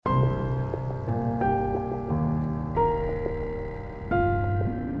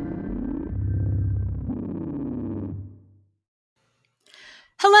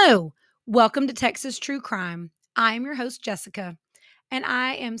Hello, welcome to Texas True Crime. I am your host, Jessica, and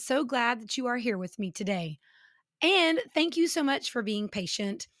I am so glad that you are here with me today. And thank you so much for being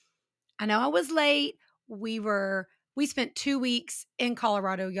patient. I know I was late. We spent 2 weeks in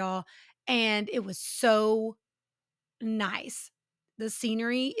Colorado, y'all, and it was so nice. The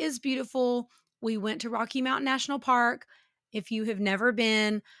scenery is beautiful. We went to Rocky Mountain National Park. If you have never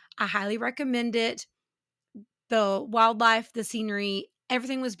been, I highly recommend it. The wildlife, the scenery,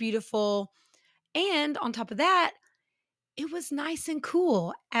 everything was beautiful. And on top of that, it was nice and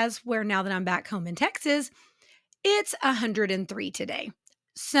cool. As where now that I'm back home in Texas, it's 103 today.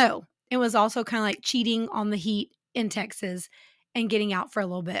 So it was also kind of like cheating on the heat in Texas and getting out for a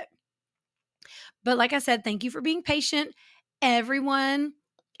little bit. But like I said, thank you for being patient. Everyone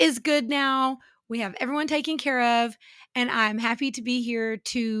is good now. We have everyone taken care of. And I'm happy to be here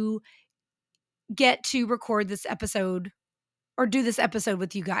to get to record this episode or do this episode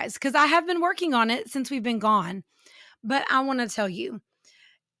with you guys because I have been working on it since we've been gone. But I want to tell you,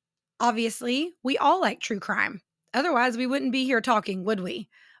 obviously, we all like true crime. Otherwise, we wouldn't be here talking, would we?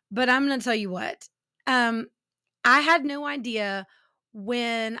 But I'm going to tell you what. I had no idea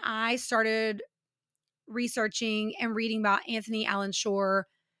when I started researching and reading about Anthony Allen Shore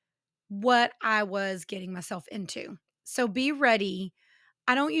what I was getting myself into. So be ready.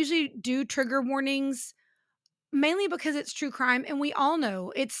 I don't usually do trigger warnings, mainly because it's true crime. And we all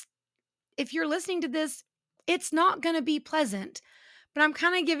know if you're listening to this, it's not going to be pleasant. But I'm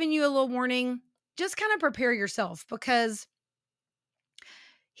kind of giving you a little warning. Just kind of prepare yourself because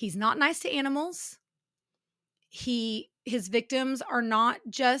he's not nice to animals. His victims are not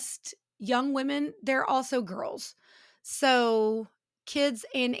just young women, they're also girls. So kids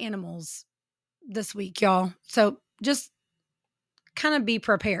and animals this week, y'all. So just kind of be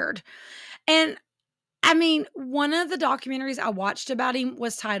prepared. And I mean, one of the documentaries I watched about him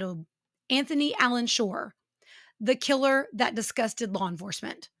was titled Anthony Allen Shore, the killer that disgusted law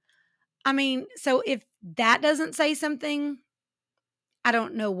enforcement. I mean, so if that doesn't say something, I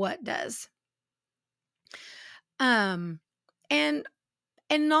don't know what does. And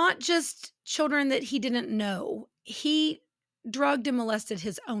not just children that he didn't know. He drugged and molested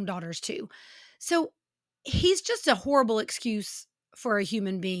his own daughters too. So he's just a horrible excuse for a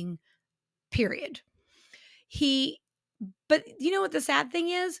human being, period. But you know what the sad thing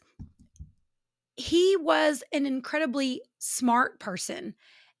is? He was an incredibly smart person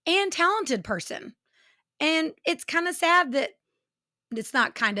and talented person. And it's kind of sad that it's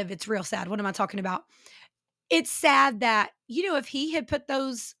not kind of, it's real sad. What am I talking about? It's sad that, if he had put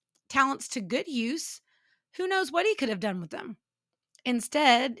those talents to good use, who knows what he could have done with them.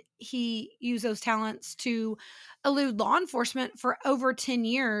 Instead, he used those talents to elude law enforcement for over 10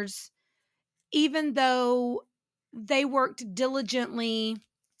 years, even though they worked diligently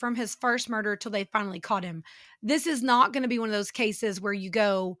from his first murder till they finally caught him. This is not going to be one of those cases where you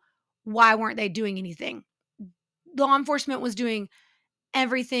go, why weren't they doing anything? Law enforcement was doing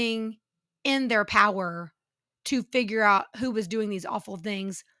everything in their power to figure out who was doing these awful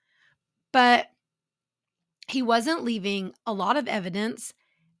things. But he wasn't leaving a lot of evidence.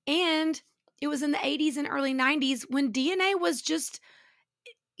 And it was in the 80s and early 90s when DNA was just,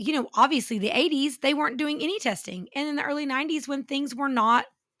 obviously the 80s, they weren't doing any testing. And in the early 90s when things were not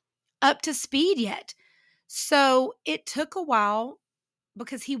up to speed yet. So it took a while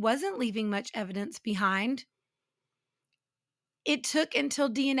because he wasn't leaving much evidence behind. It took until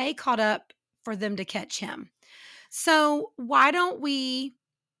DNA caught up for them to catch him. So why don't we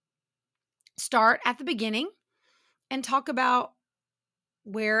start at the beginning and talk about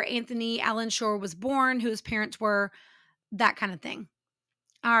where Anthony Allen Shore was born, who his parents were, that kind of thing.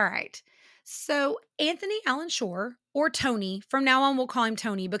 All right. So Anthony Allen Shore, or Tony, from now on we'll call him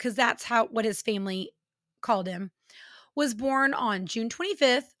Tony because that's what his family called him, was born on June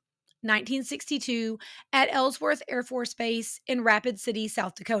 25th, 1962 at Ellsworth Air Force Base in Rapid City,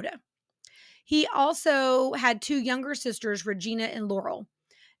 South Dakota. He also had two younger sisters, Regina and Laurel.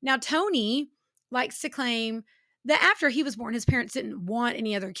 Now, Tony likes to claim that after he was born, his parents didn't want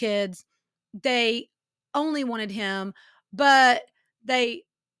any other kids. They only wanted him, but they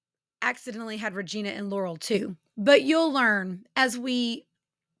accidentally had Regina and Laurel too. But you'll learn as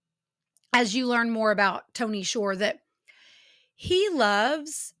you learn more about Tony Shore that he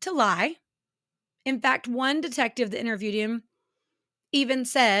loves to lie. In fact, one detective that interviewed him even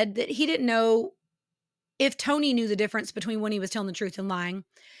said that he didn't know if Tony knew the difference between when he was telling the truth and lying.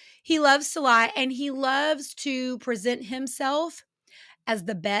 He loves to lie, and he loves to present himself as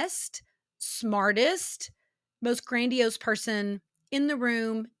the best, smartest, most grandiose person in the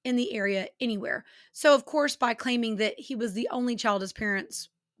room, in the area, anywhere. So, of course, by claiming that he was the only child his parents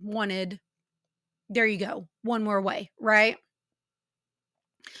wanted. There you go. One more way, right?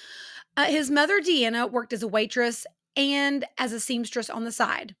 His mother, Deanna, worked as a waitress and as a seamstress on the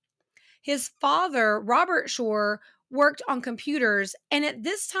side. His father, Robert Shore, worked on computers, and at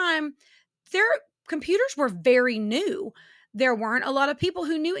this time, their computers were very new. There weren't a lot of people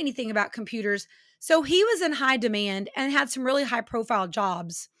who knew anything about computers, so he was in high demand and had some really high profile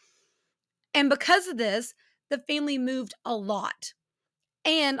jobs. And because of this, the family moved a lot.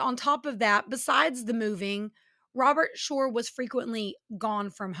 And on top of that, besides the moving, Robert Shore was frequently gone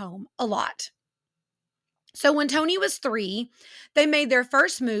from home a lot. So when Tony was 3, they made their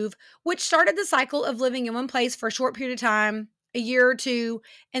first move, which started the cycle of living in one place for a short period of time, a year or two,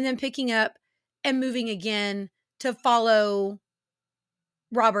 and then picking up and moving again to follow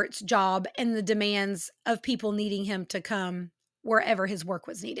Robert's job and the demands of people needing him to come wherever his work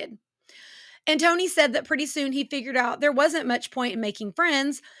was needed. And Tony said that pretty soon he figured out there wasn't much point in making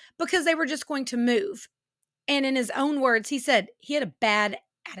friends because they were just going to move. And in his own words, he said he had a bad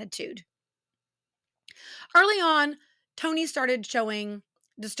attitude. Early on, Tony started showing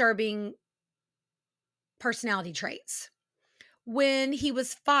disturbing personality traits. When he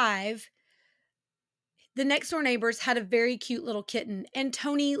was 5, the next door neighbors had a very cute little kitten, and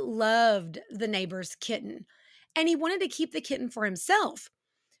Tony loved the neighbor's kitten. And he wanted to keep the kitten for himself.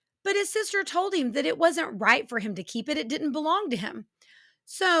 But his sister told him that it wasn't right for him to keep it, it didn't belong to him.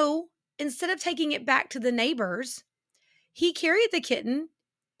 So instead of taking it back to the neighbors, he carried the kitten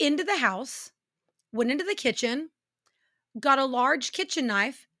into the house, went into the kitchen, got a large kitchen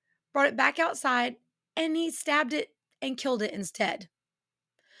knife, brought it back outside, and he stabbed it and killed it instead.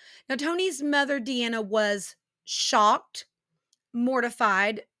 Now, Tony's mother, Deanna, was shocked,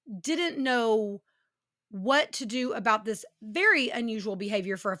 mortified, didn't know what to do about this very unusual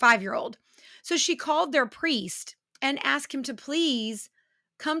behavior for a 5-year-old. So she called their priest and asked him to please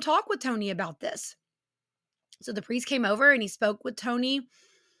come talk with Tony about this. So the priest came over and he spoke with Tony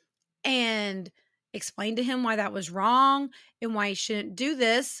and explained to him why that was wrong and why he shouldn't do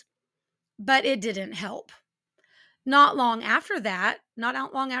this, but it didn't help. Not long after that, not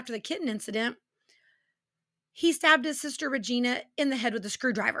out long after the kitten incident, he stabbed his sister Regina in the head with a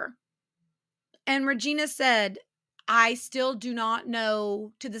screwdriver. And Regina said, I still do not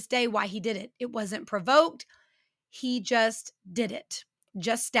know to this day why he did it. It wasn't provoked. He just did it,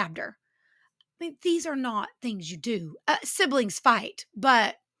 just stabbed her. I mean, these are not things you do. Siblings fight,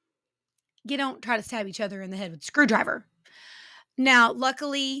 but you don't try to stab each other in the head with a screwdriver. Now,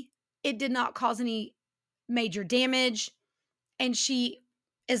 luckily, it did not cause any major damage, and she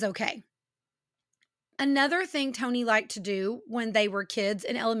is okay. Another thing Tony liked to do when they were kids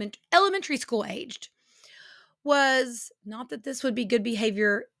and elementary school aged was, not that this would be good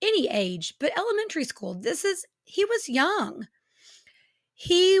behavior any age, but elementary school. He was young.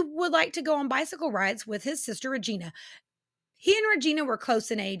 He would like to go on bicycle rides with his sister Regina. He and Regina were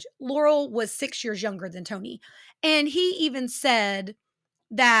close in age. Laurel was 6 years younger than Tony. And he even said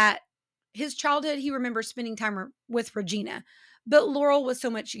that his childhood, he remembers spending time with Regina, but Laurel was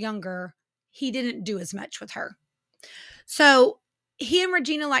so much younger, he didn't do as much with her. So he and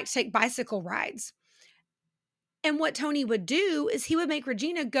Regina liked to take bicycle rides. And what Tony would do is he would make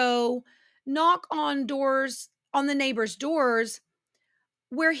Regina go knock on doors, on the neighbors' doors,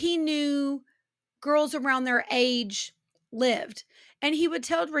 where he knew girls around their age lived. And he would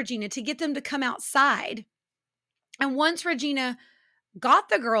tell Regina to get them to come outside. And once Regina got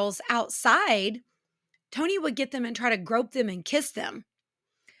the girls outside, Tony would get them and try to grope them and kiss them.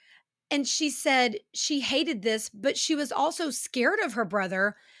 And she said she hated this, but she was also scared of her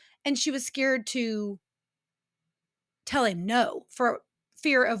brother, and she was scared to tell him no for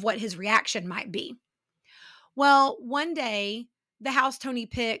fear of what his reaction might be. Well, one day, the house Tony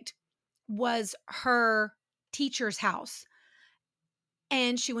picked was her teacher's house.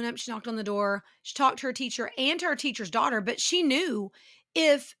 And she went up, she knocked on the door, she talked to her teacher and to her teacher's daughter, but she knew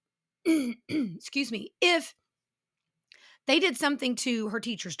if, excuse me, if they did something to her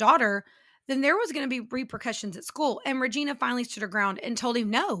teacher's daughter, then there was going to be repercussions at school. And Regina finally stood her ground and told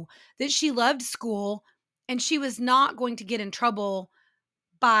him no, that she loved school and she was not going to get in trouble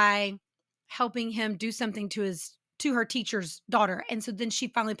by helping him do something to her teacher's daughter. And so then she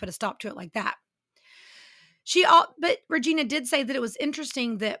finally put a stop to it like that. But Regina did say that it was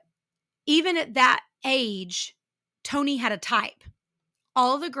interesting that even at that age, Tony had a type.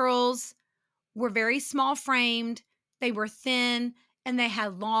 All the girls were very small framed, they were thin, and they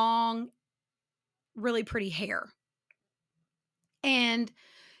had long, really pretty hair. And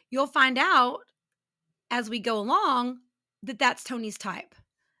you'll find out as we go along that that's Tony's type.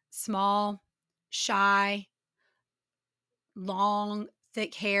 Small, shy, long,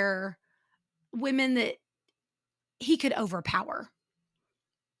 thick hair, women that he could overpower.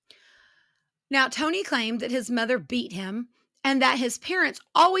 Now, Tony claimed that his mother beat him and that his parents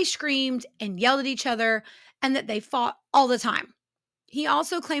always screamed and yelled at each other and that they fought all the time. He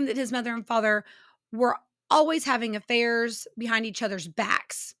also claimed that his mother and father were always having affairs behind each other's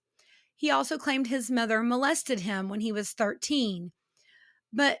backs. He also claimed his mother molested him when he was 13.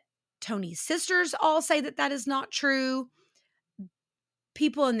 But Tony's sisters all say that that is not true.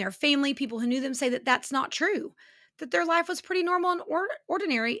 People in their family, people who knew them, say that that's not true, that their life was pretty normal and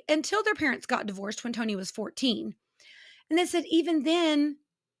ordinary until their parents got divorced when Tony was 14. And they said even then,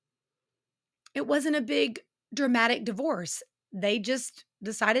 it wasn't a big dramatic divorce. They just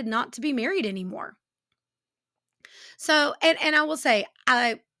decided not to be married anymore. So, and I will say,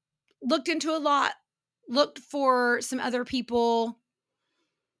 I looked into a lot, looked for some other people,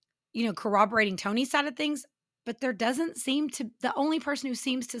 corroborating Tony's side of things, but there doesn't seem to, the only person who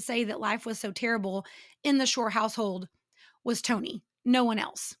seems to say that life was so terrible in the Shore household was Tony, no one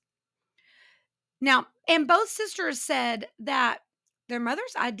else. Now, and both sisters said that their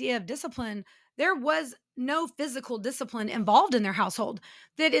mother's idea of discipline, there was no physical discipline involved in their household,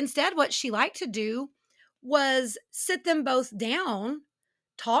 that instead what she liked to do was sit them both down,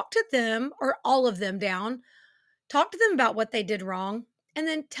 talk to them, or all of them down, talk to them about what they did wrong, and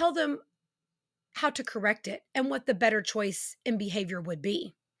then tell them how to correct it and what the better choice in behavior would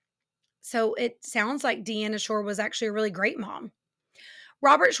be. So it sounds like Deanna Shore was actually a really great mom.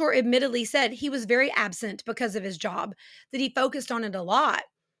 Robert Shore admittedly said he was very absent because of his job, that he focused on it a lot.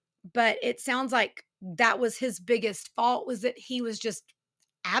 But it sounds like that was his biggest fault, was that he was just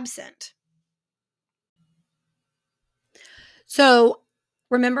absent. So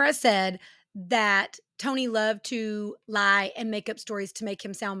remember I said that Tony loved to lie and make up stories to make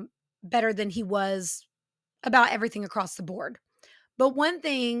him sound better than he was about everything across the board. But one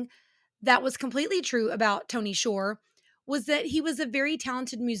thing that was completely true about Tony Shore was that he was a very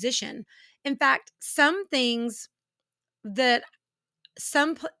talented musician. In fact, some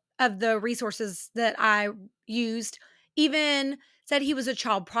of the resources that I used even said he was a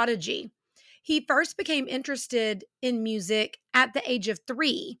child prodigy. He first became interested in music at the age of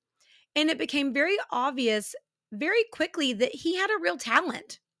 3, and it became very obvious very quickly that he had a real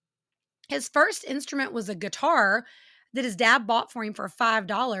talent. His first instrument was a guitar that his dad bought for him for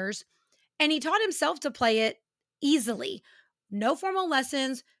 $5, and he taught himself to play it easily. No formal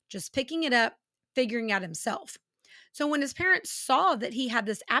lessons, just picking it up, figuring out himself. So when his parents saw that he had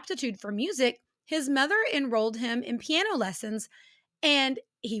this aptitude for music, his mother enrolled him in piano lessons, and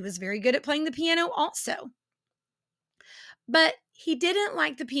he was very good at playing the piano also. But he didn't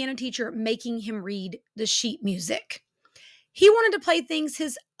like the piano teacher making him read the sheet music. He wanted to play things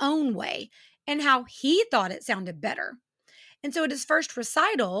his own way and how he thought it sounded better. And so at his first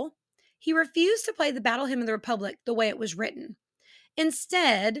recital, he refused to play the Battle Hymn of the Republic the way it was written.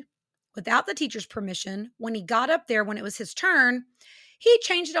 Instead, without the teacher's permission, when he got up there when it was his turn, he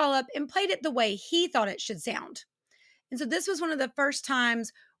changed it all up and played it the way he thought it should sound. And so this was one of the first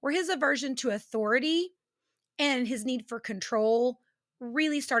times where his aversion to authority and his need for control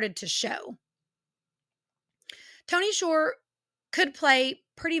really started to show. Tony Shore could play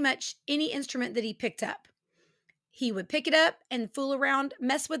pretty much any instrument that he picked up. He would pick it up and fool around,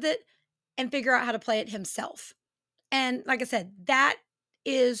 mess with it, and figure out how to play it himself. And like I said, that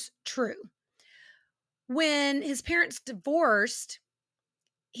is true. When his parents divorced,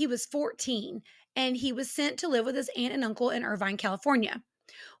 he was 14 and he was sent to live with his aunt and uncle in Irvine, California.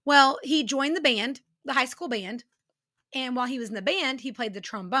 Well, he joined the band, the high school band, and while he was in the band, he played the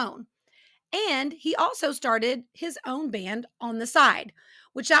trombone. And he also started his own band on the side,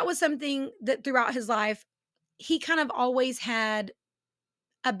 which that was something that throughout his life, he kind of always had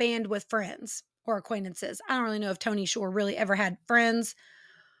a band with friends or acquaintances. I don't really know if Tony Shore really ever had friends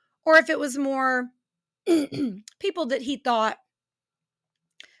or if it was more people that he thought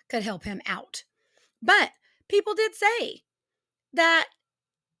could help him out. But people did say that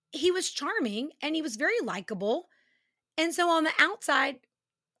he was charming and he was very likable. And so on the outside,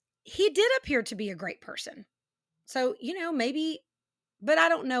 he did appear to be a great person. So, maybe, but I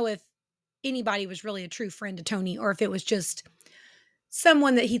don't know if anybody was really a true friend to Tony or if it was just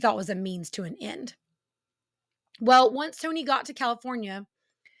someone that he thought was a means to an end. Well, once Tony got to California,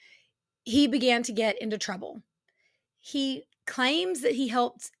 he began to get into trouble. He claims that he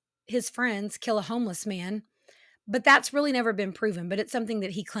helped his friends kill a homeless man, but that's really never been proven, but it's something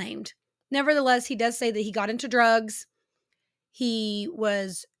that he claimed. Nevertheless, he does say that he got into drugs. He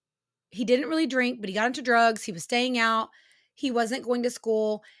didn't really drink, but he got into drugs. He was staying out. He wasn't going to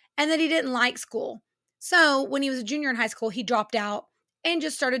school, and that he didn't like school. So when he was a junior in high school, he dropped out and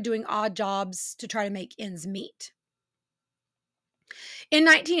just started doing odd jobs to try to make ends meet. In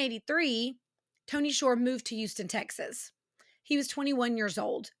 1983, Tony Shore moved to Houston, Texas. He was 21 years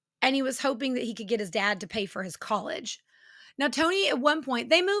old, and he was hoping that he could get his dad to pay for his college. Now, Tony, at one point,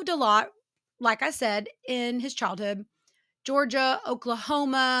 they moved a lot, like I said, in his childhood. Georgia,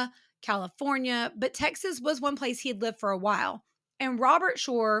 Oklahoma, California, but Texas was one place he had lived for a while. And Robert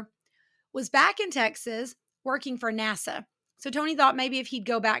Shore was back in Texas working for NASA. So Tony thought maybe if he'd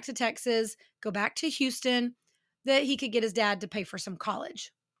go back to Texas, go back to Houston, that he could get his dad to pay for some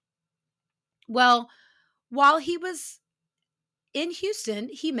college. Well, while he was in Houston,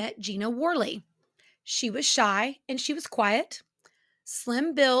 he met Gina Worley. She was shy and she was quiet,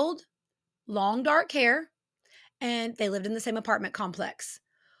 slim build, long dark hair, and they lived in the same apartment complex.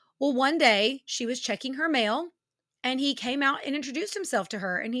 Well, one day she was checking her mail and he came out and introduced himself to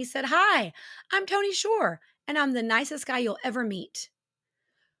her. And he said, "Hi, I'm Tony Shore, and I'm the nicest guy you'll ever meet.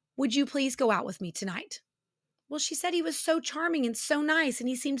 Would you please go out with me tonight?" Well, she said he was so charming and so nice, and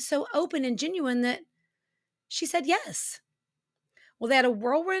he seemed so open and genuine that she said yes. Well, they had a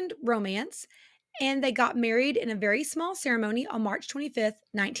whirlwind romance, and they got married in a very small ceremony on March 25th,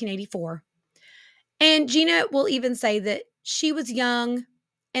 1984. And Gina will even say that she was young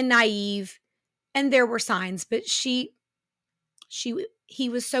and naive, and there were signs, but he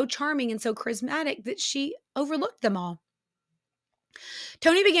was so charming and so charismatic that she overlooked them all.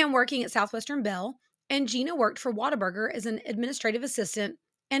 Tony began working at Southwestern Bell, and Gina worked for Whataburger as an administrative assistant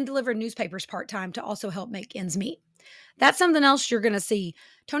and delivered newspapers part-time to also help make ends meet. That's something else you're going to see.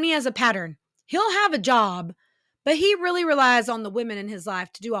 Tony has a pattern. He'll have a job, but he really relies on the women in his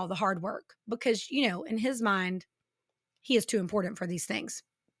life to do all the hard work because, in his mind, he is too important for these things.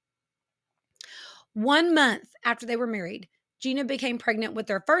 1 month after they were married, Gina became pregnant with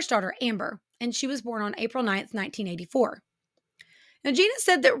their first daughter, Amber, and she was born on April 9th, 1984. Now, Gina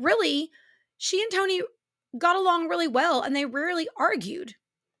said that really, she and Tony got along really well and they rarely argued.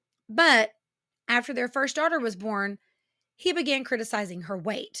 But after their first daughter was born, he began criticizing her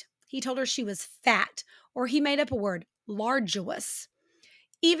weight. He told her she was fat, or he made up a word, larguous,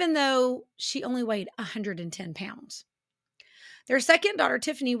 even though she only weighed 110 pounds. Their second daughter,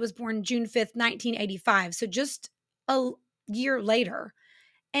 Tiffany, was born June 5th, 1985, so just a year later.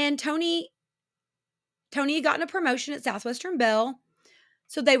 And Tony had gotten a promotion at Southwestern Bell,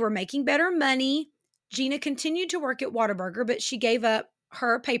 so they were making better money. Gina continued to work at Whataburger, but she gave up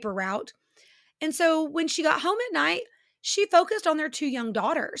her paper route. And so when she got home at night, she focused on their 2 young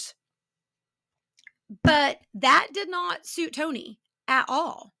daughters. But that did not suit Tony at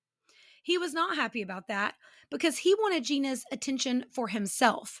all. He was not happy about that because he wanted Gina's attention for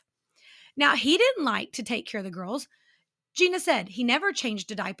himself. Now, he didn't like to take care of the girls. Gina said he never changed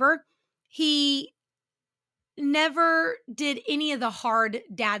a diaper. He never did any of the hard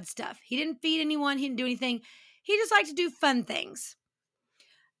dad stuff. He didn't feed anyone. He didn't do anything. He just liked to do fun things.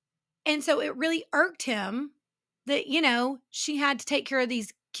 And so it really irked him that, she had to take care of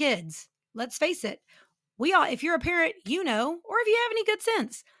these kids. Let's face it. If you're a parent, or if you have any good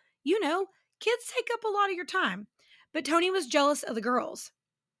sense, kids take up a lot of your time. But Tony was jealous of the girls.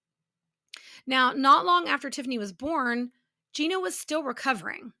 Now, not long after Tiffany was born, Gina was still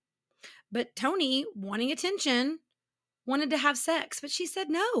recovering. But Tony, wanting attention, wanted to have sex. But she said,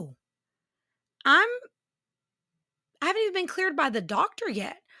 "No, I haven't even been cleared by the doctor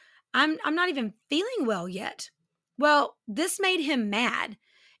yet. I'm not even feeling well yet." Well, this made him mad.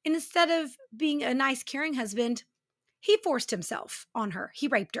 And instead of being a nice, caring husband, he forced himself on her. He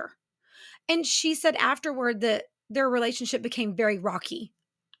raped her. And she said afterward that their relationship became very rocky.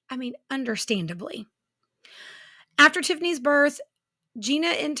 Understandably. After Tiffany's birth, Gina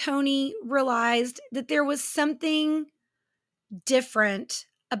and Tony realized that there was something different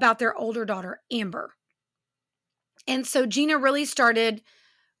about their older daughter, Amber. And so Gina really started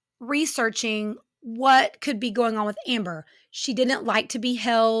researching what could be going on with Amber. She didn't like to be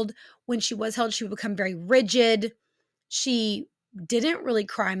held. When she was held, she would become very rigid. She didn't really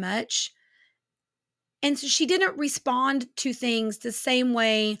cry much. And so she didn't respond to things the same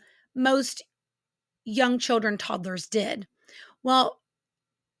way most young children, toddlers did. Well,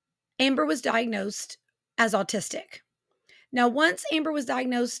 Amber was diagnosed as autistic. Now, once Amber was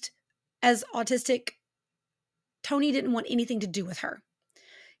diagnosed as autistic, Tony didn't want anything to do with her.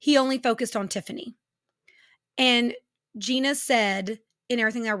 He only focused on Tiffany. And Gina said in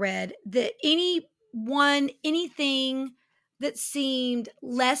everything I read that anything that seemed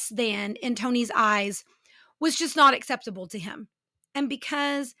less than in Tony's eyes was just not acceptable to him. And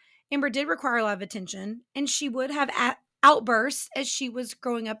because Amber did require a lot of attention and she would have outbursts as she was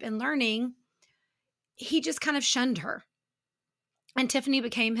growing up and learning, he just kind of shunned her. and Tiffany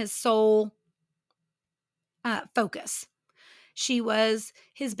became his sole focus. She was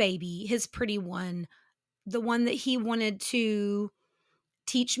his baby, his pretty one, the one that he wanted to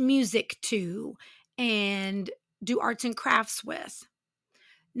teach music to and do arts and crafts with.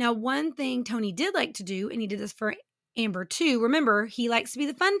 Now, one thing Tony did like to do, and he did this for Amber too, remember, he likes to be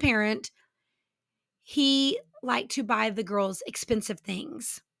the fun parent. He liked to buy the girls expensive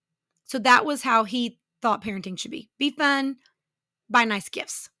things. So that was how he thought parenting should be. Be fun, buy nice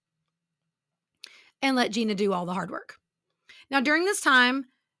gifts, and let Gina do all the hard work. Now, during this time,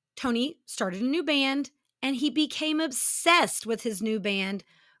 Tony started a new band, and he became obsessed with his new band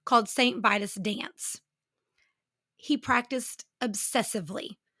called St. Vitus Dance. He practiced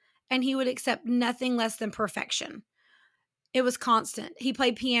obsessively, and he would accept nothing less than perfection. It was constant. He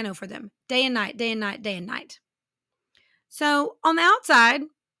played piano for them day and night, day and night, day and night. So on the outside,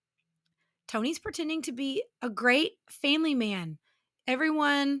 Tony's pretending to be a great family man.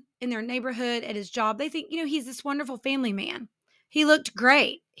 Everyone in their neighborhood, at his job, they think, he's this wonderful family man. He looked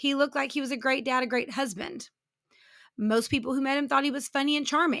great. He looked like he was a great dad, a great husband. Most people who met him thought he was funny and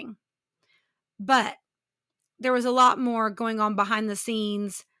charming. But there was a lot more going on behind the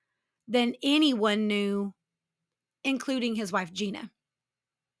scenes than anyone knew, including his wife, Gina.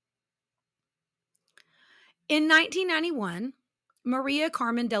 In 1991, Maria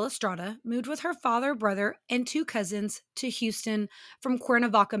Carmen de la Strada moved with her father, brother, and 2 cousins to Houston from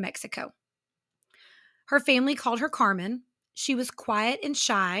Cuernavaca, Mexico. Her family called her Carmen. She was quiet and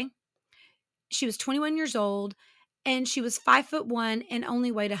shy. She was 21 years old, and she was 5'1" and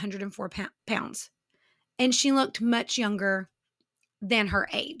only weighed 104 pounds. And she looked much younger than her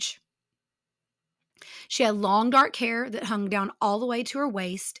age. She had long, dark hair that hung down all the way to her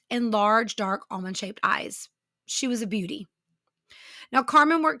waist and large, dark, almond-shaped eyes. She was a beauty. Now,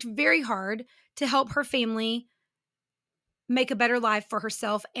 Carmen worked very hard to help her family make a better life for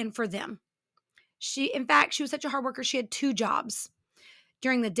herself and for them. In fact, she was such a hard worker, she had 2 jobs.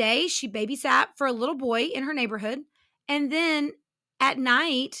 During the day, she babysat for a little boy in her neighborhood. And then at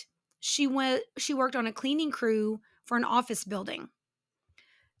night, she worked on a cleaning crew for an office building.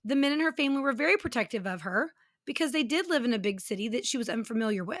 The men in her family were very protective of her because they did live in a big city that she was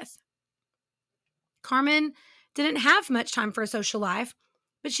unfamiliar with. Carmen didn't have much time for a social life,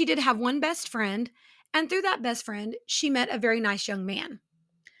 but she did have one best friend, and through that best friend, she met a very nice young man.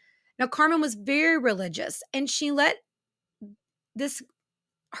 Now, Carmen was very religious, and she let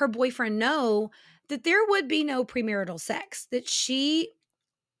her boyfriend know that there would be no premarital sex, that she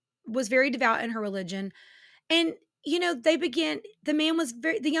was very devout in her religion. And, the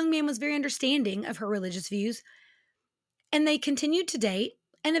young man was very understanding of her religious views, and they continued to date,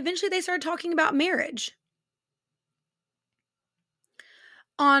 and eventually they started talking about marriage.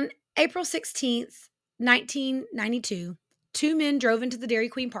 On April 16th, 1992, 2 men drove into the Dairy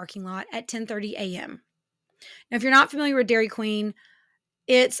Queen parking lot at 10:30 a.m. Now, if you're not familiar with Dairy Queen,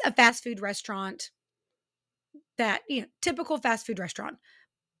 it's a fast food restaurant that, typical fast food restaurant.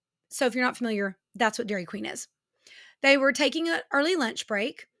 So if you're not familiar, that's what Dairy Queen is. They were taking an early lunch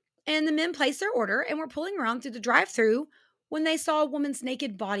break, and the men placed their order and were pulling around through the drive-thru when they saw a woman's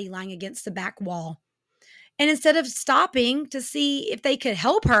naked body lying against the back wall. And instead of stopping to see if they could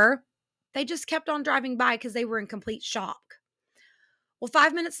help her, they just kept on driving by because they were in complete shock. Well,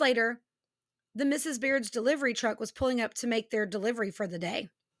 5 minutes later, the Mrs. Baird's delivery truck was pulling up to make their delivery for the day.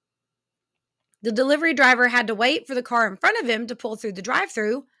 The delivery driver had to wait for the car in front of him to pull through the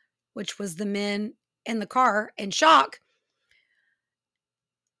drive-thru, which was the men in the car in shock,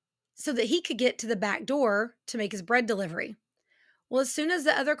 so that he could get to the back door to make his bread delivery. Well, as soon as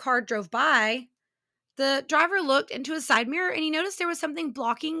the other car drove by, the driver looked into his side mirror and he noticed there was something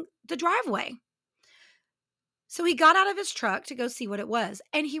blocking the driveway. So he got out of his truck to go see what it was.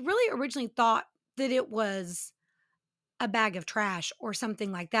 And he really originally thought that it was a bag of trash or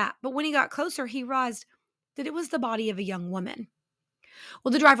something like that. But when he got closer, he realized that it was the body of a young woman.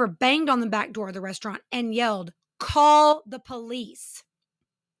 Well, the driver banged on the back door of the restaurant and yelled, "Call the police."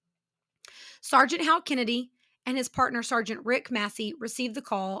 Sergeant Hal Kennedy and his partner, Sergeant Rick Massey, received the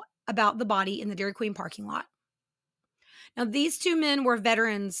call about the body in the Dairy Queen parking lot. Now, these 2 men were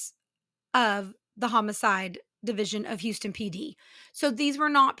veterans of the homicide division of Houston PD. So these were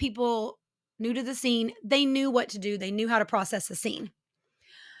not people new to the scene. They knew what to do. They knew how to process the scene.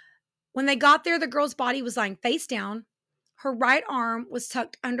 When they got there, the girl's body was lying face down. Her right arm was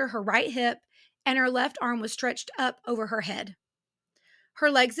tucked under her right hip, and her left arm was stretched up over her head.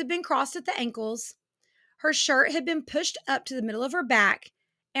 Her legs had been crossed at the ankles. Her shirt had been pushed up to the middle of her back,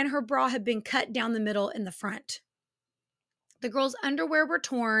 and her bra had been cut down the middle in the front. The girl's underwear were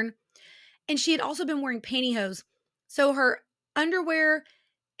torn, and she had also been wearing pantyhose, so her underwear,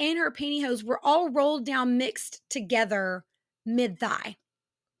 and her pantyhose were all rolled down, mixed together mid-thigh.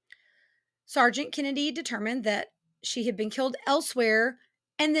 Sergeant Kennedy determined that she had been killed elsewhere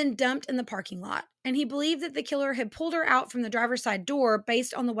and then dumped in the parking lot, and he believed that the killer had pulled her out from the driver's side door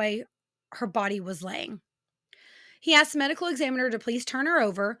based on the way her body was laying. He asked the medical examiner to please turn her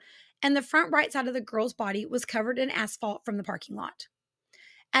over, and the front right side of the girl's body was covered in asphalt from the parking lot.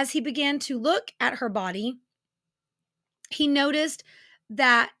 As he began to look at her body, he noticed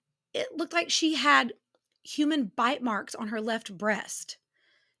that it looked like she had human bite marks on her left breast.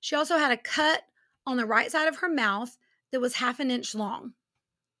 She also had a cut on the right side of her mouth that was 1/2 inch long.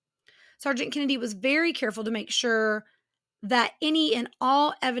 Sergeant Kennedy was very careful to make sure that any and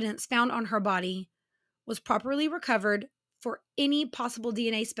all evidence found on her body was properly recovered for any possible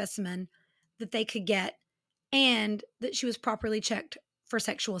DNA specimen that they could get, and that she was properly checked for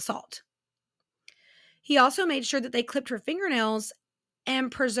sexual assault. He also made sure that they clipped her fingernails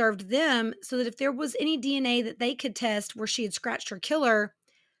and preserved them so that if there was any DNA that they could test where she had scratched her killer,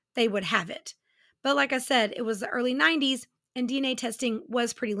 they would have it. But like I said, it was the early 90s and DNA testing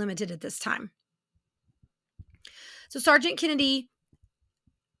was pretty limited at this time. So Sergeant Kennedy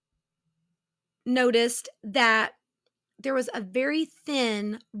noticed that there was a very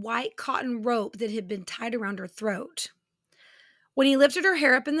thin white cotton rope that had been tied around her throat. When he lifted her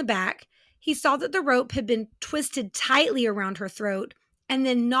hair up in the back, he saw that the rope had been twisted tightly around her throat and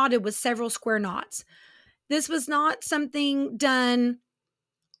then knotted with several square knots. This was not something done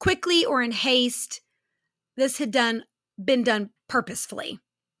quickly or in haste. This had been done purposefully.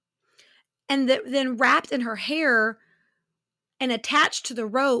 And then wrapped in her hair and attached to the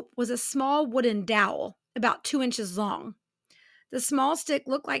rope was a small wooden dowel about 2 inches long. The small stick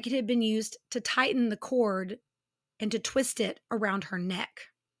looked like it had been used to tighten the cord and to twist it around her neck.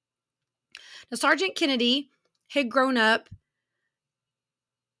 Now, Sergeant Kennedy had grown up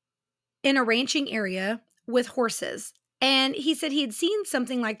in a ranching area with horses, and he said he had seen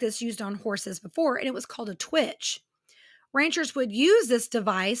something like this used on horses before, and it was called a twitch. Ranchers would use this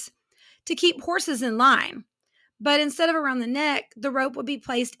device to keep horses in line, but instead of around the neck, the rope would be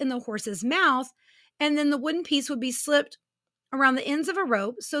placed in the horse's mouth, and then the wooden piece would be slipped around the ends of a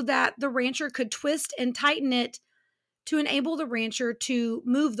rope so that the rancher could twist and tighten it to enable the rancher to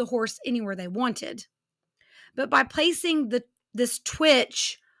move the horse anywhere they wanted. But by placing this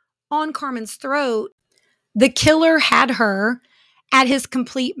twitch on Carmen's throat, the killer had her at his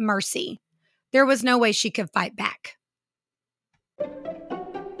complete mercy. There was no way she could fight back.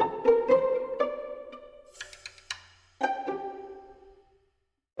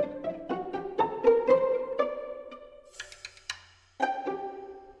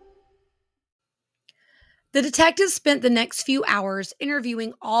 The detectives spent the next few hours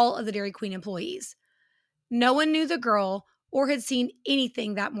interviewing all of the Dairy Queen employees. No one knew the girl or had seen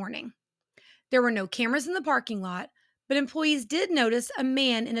anything that morning. There were no cameras in the parking lot, but employees did notice a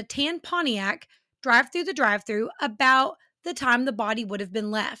man in a tan Pontiac drive through the drive-thru about the time the body would have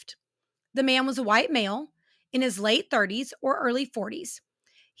been left. The man was a white male in his late 30s or early 40s.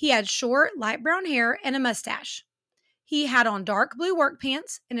 He had short, light brown hair and a mustache. He had on dark blue work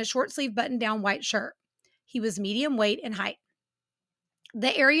pants and a short-sleeve button-down white shirt. He was medium weight and height.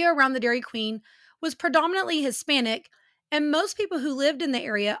 The area around the Dairy Queen was predominantly Hispanic, and most people who lived in the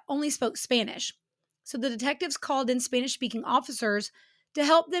area only spoke Spanish. So the detectives called in Spanish-speaking officers to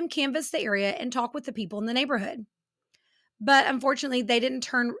help them canvass the area and talk with the people in the neighborhood. But unfortunately, they didn't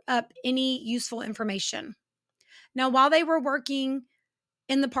turn up any useful information. Now, while they were working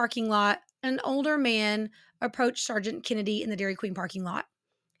in the parking lot, an older man approached Sergeant Kennedy in the Dairy Queen parking lot.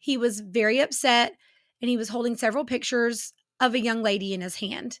 He was very upset, and he was holding several pictures of a young lady in his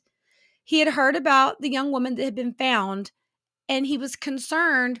hand. He had heard about the young woman that had been found, and he was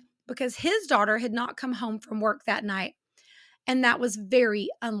concerned because his daughter had not come home from work that night, and that was very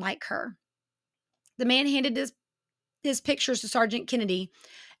unlike her. The man handed his pictures to Sergeant Kennedy,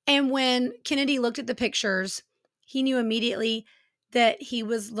 and when Kennedy looked at the pictures, he knew immediately that he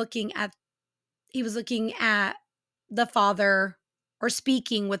was looking at the father, or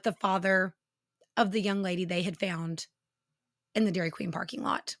speaking with the father of the young lady they had found in the Dairy Queen parking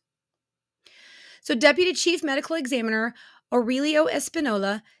lot. So Deputy Chief Medical Examiner Aurelio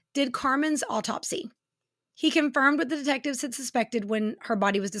Espinola did Carmen's autopsy. He confirmed what the detectives had suspected when her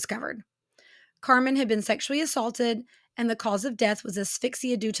body was discovered. Carmen had been sexually assaulted, and the cause of death was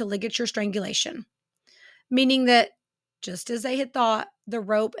asphyxia due to ligature strangulation, meaning that, just as they had thought, the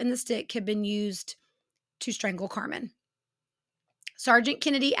rope and the stick had been used to strangle Carmen. Sergeant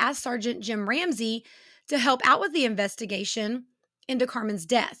Kennedy asked Sergeant Jim Ramsey to help out with the investigation into Carmen's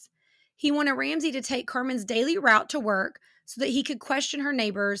death. He wanted Ramsey to take Carmen's daily route to work so that he could question her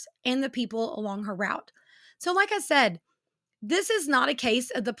neighbors and the people along her route. So, like I said, this is not a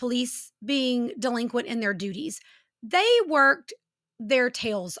case of the police being delinquent in their duties. They worked their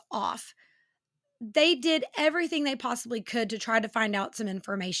tails off. They did everything they possibly could to try to find out some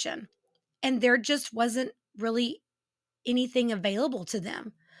information, and there just wasn't really anything available to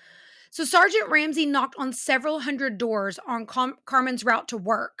them. So Sergeant Ramsey knocked on several hundred doors on Carmen's route to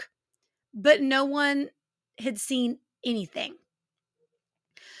work, but no one had seen anything.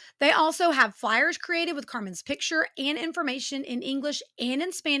 They also have flyers created with Carmen's picture and information in English and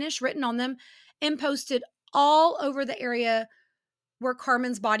in Spanish written on them and posted all over the area where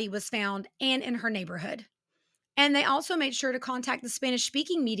Carmen's body was found and in her neighborhood. And they also made sure to contact the Spanish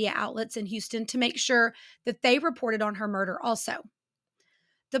speaking media outlets in Houston to make sure that they reported on her murder also.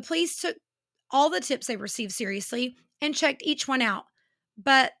 The police took all the tips they received seriously and checked each one out,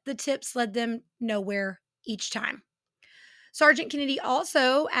 but the tips led them nowhere each time. Sergeant Kennedy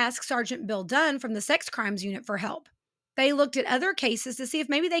also asked Sergeant Bill Dunn from the sex crimes unit for help. They looked at other cases to see if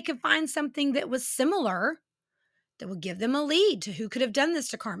maybe they could find something that was similar that would give them a lead to who could have done this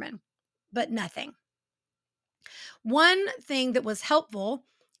to Carmen, but nothing. One thing that was helpful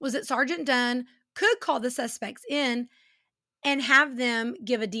was that Sergeant Dunn could call the suspects in and have them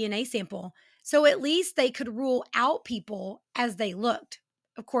give a DNA sample, so at least they could rule out people as they looked.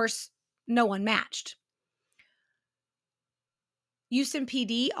 Of course, no one matched. Houston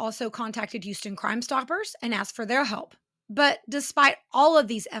PD also contacted Houston Crime Stoppers and asked for their help. But despite all of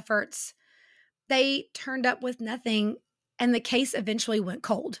these efforts, they turned up with nothing, and the case eventually went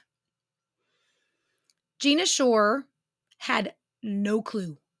cold. Gina Shore had no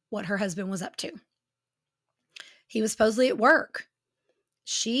clue what her husband was up to. He was supposedly at work.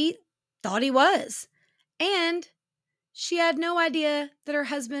 She thought he was. And she had no idea that her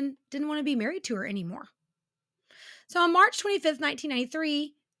husband didn't want to be married to her anymore. So on March 25th,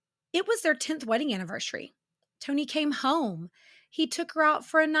 1993, it was their 10th wedding anniversary. Tony came home. He took her out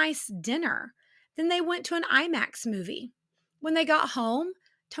for a nice dinner. Then they went to an IMAX movie. When they got home,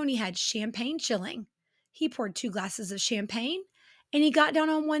 Tony had champagne chilling. He poured 2 glasses of champagne and he got down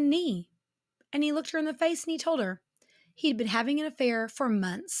on one knee and he looked her in the face and he told her he'd been having an affair for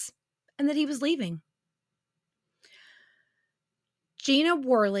months and that he was leaving. Gina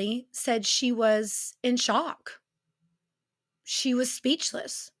Worley said she was in shock. She was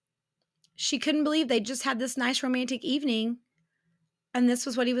speechless. She couldn't believe they just had this nice romantic evening and this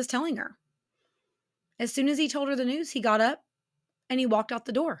was what he was telling her. As soon as he told her the news, he got up and he walked out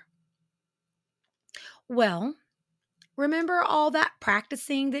the door. Well, remember all that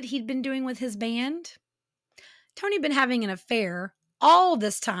practicing that he'd been doing with his band? Tony'd been having an affair all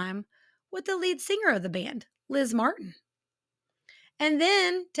this time with the lead singer of the band, Liz Martin. And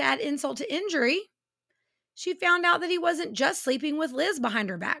then, to add insult to injury, she found out that he wasn't just sleeping with Liz behind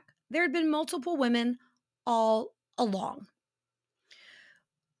her back. There had been multiple women all along.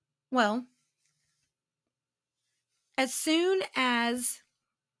 Well, as soon as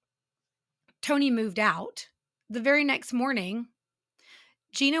Tony moved out, the very next morning,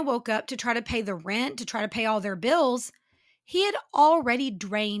 Gina woke up to try to pay the rent, to try to pay all their bills. He had already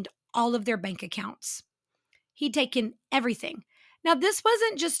drained all of their bank accounts. He'd taken everything. Now, this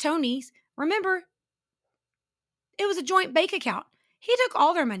wasn't just Tony's. Remember, it was a joint bank account. He took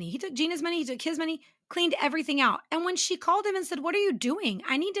all their money. He took Gina's money. He took his money, cleaned everything out. And when she called him and said, "What are you doing?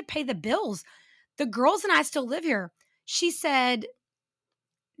 I need to pay the bills. The girls and I still live here." She said,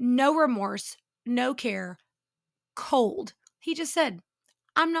 no remorse, no care, cold. He just said,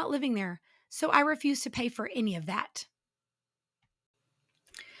 "I'm not living there, so I refuse to pay for any of that."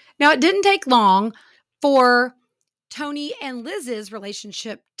 Now, it didn't take long for Tony and Liz's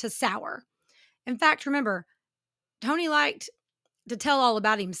relationship to sour. In fact, remember, Tony liked to tell all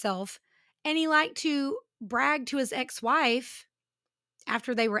about himself, and he liked to brag to his ex-wife,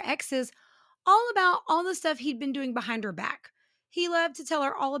 after they were exes, all about all the stuff he'd been doing behind her back. He loved to tell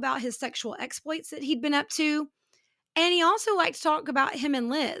her all about his sexual exploits that he'd been up to, and he also liked to talk about him and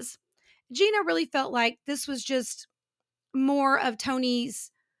Liz. Gina really felt like this was just more of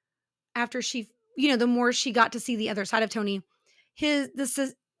Tony's, after she, the more she got to see the other side of Tony,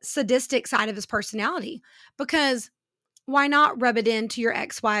 the sadistic side of his personality. Because why not rub it into your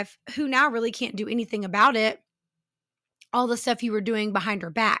ex-wife, who now really can't do anything about it, all the stuff you were doing behind her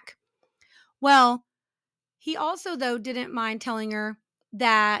back? Well, he also, though, didn't mind telling her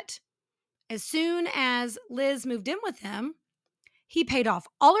that as soon as Liz moved in with him, he paid off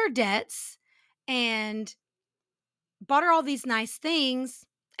all her debts and bought her all these nice things.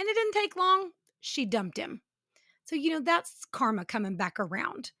 And it didn't take long. She dumped him. So, that's karma coming back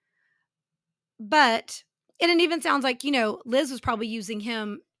around. But And it even sounds like, Liz was probably using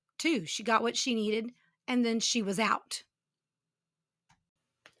him too. She got what she needed and then she was out.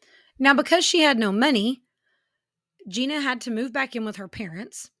 Now, because she had no money, Gina had to move back in with her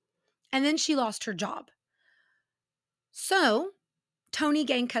parents and then she lost her job. So Tony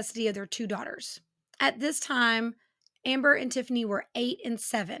gained custody of their two daughters. At this time, Amber and Tiffany were 8 and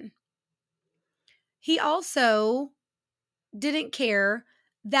 7. He also didn't care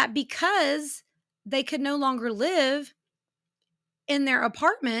that because they could no longer live in their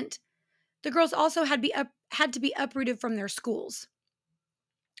apartment, the girls also had to be uprooted from their schools.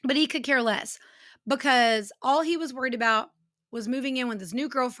 But he could care less because all he was worried about was moving in with his new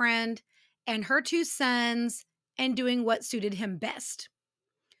girlfriend and her two sons and doing what suited him best.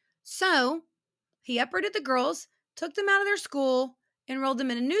 So he uprooted the girls, took them out of their school, enrolled them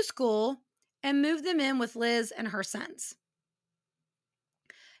in a new school, and moved them in with Liz and her sons.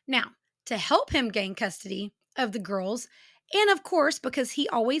 Now, to help him gain custody of the girls, and of course, because he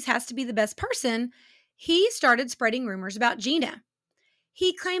always has to be the best person, he started spreading rumors about Gina.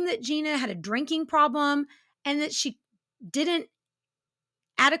 He claimed that Gina had a drinking problem and that she didn't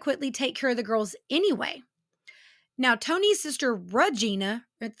adequately take care of the girls anyway. Now, Tony's sister, Regina,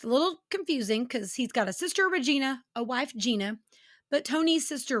 it's a little confusing because he's got a sister, Regina, a wife, Gina, but Tony's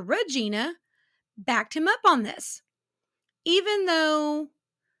sister, Regina, backed him up on this. Even though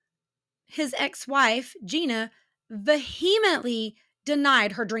his ex-wife, Gina, vehemently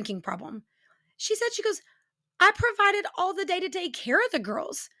denied her drinking problem. She goes, I provided all the day-to-day care of the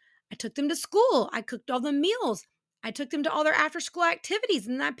girls. I took them to school. I cooked all the meals. I took them to all their after-school activities,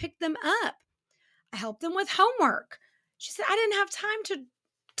 and then I picked them up. I helped them with homework. She said, I didn't have time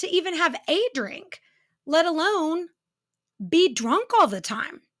to even have a drink, let alone be drunk all the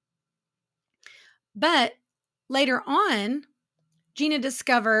time. But later on, Gina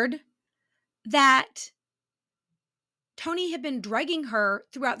discovered that Tony had been drugging her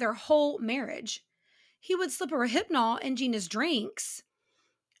throughout their whole marriage. He would slip her Hypnol in Gina's drinks,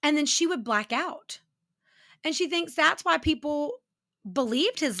 and then she would black out. And she thinks that's why people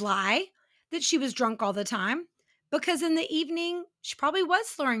believed his lie that she was drunk all the time, because in the evening, she probably was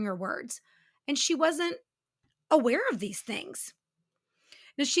slurring her words, and she wasn't aware of these things.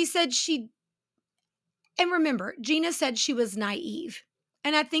 Now, she said and remember, Gina said she was naive.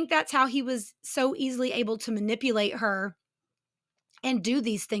 And I think that's how he was so easily able to manipulate her and do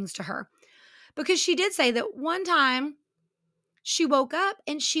these things to her. Because she did say that one time she woke up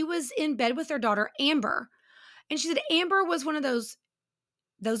and she was in bed with her daughter, Amber. And she said Amber was one of those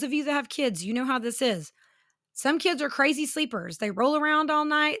of you that have kids, you know how this is. Some kids are crazy sleepers. They roll around all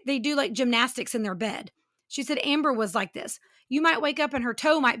night. They do like gymnastics in their bed. She said Amber was like this. You might wake up and her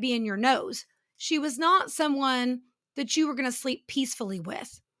toe might be in your nose. She was not someone that you were going to sleep peacefully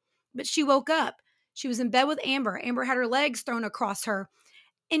with. But she woke up. She was in bed with Amber. Amber had her legs thrown across her.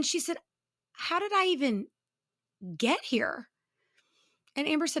 And she said, how did I even get here? And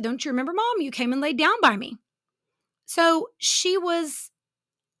Amber said, don't you remember, Mom? You came and laid down by me. So she was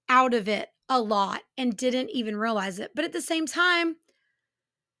out of it a lot and didn't even realize it. But at the same time,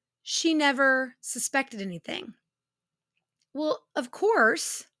 she never suspected anything. Well, of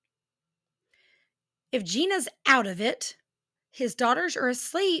course, if Gina's out of it, his daughters are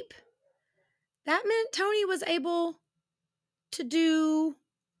asleep, that meant Tony was able to do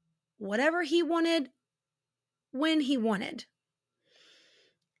whatever he wanted when he wanted.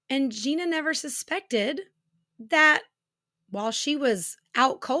 And Gina never suspected that while she was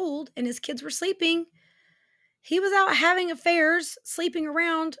out cold and his kids were sleeping, he was out having affairs, sleeping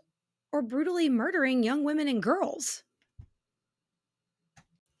around, or brutally murdering young women and girls.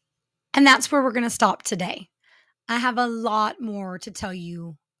 And that's where we're going to stop today. I have a lot more to tell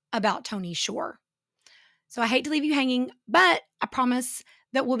you about Tony Shore. So I hate to leave you hanging, but I promise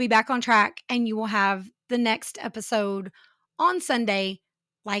that we'll be back on track and you will have the next episode on Sunday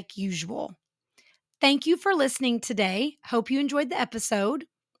like usual. Thank you for listening today. Hope you enjoyed the episode.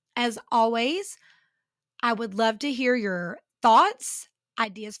 As always, I would love to hear your thoughts,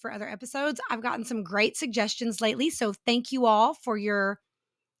 ideas for other episodes. I've gotten some great suggestions lately, so thank you all for your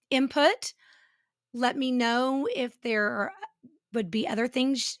input. Let me know if there would be other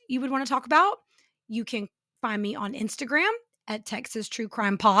things you would want to talk about. You can find me on Instagram at Texas True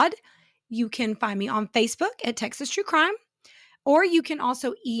Crime Pod. You can find me on Facebook at Texas True Crime, or you can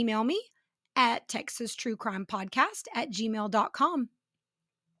also email me at texastruecrimepodcast@gmail.com.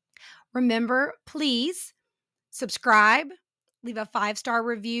 Remember, please subscribe, leave a 5-star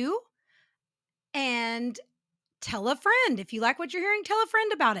review, and tell a friend. If you like what you're hearing, tell a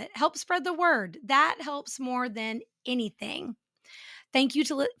friend about it. Help spread the word. That helps more than anything. Thank you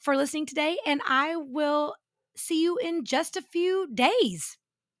for listening today, and I will see you in just a few days.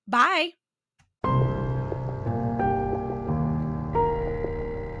 Bye.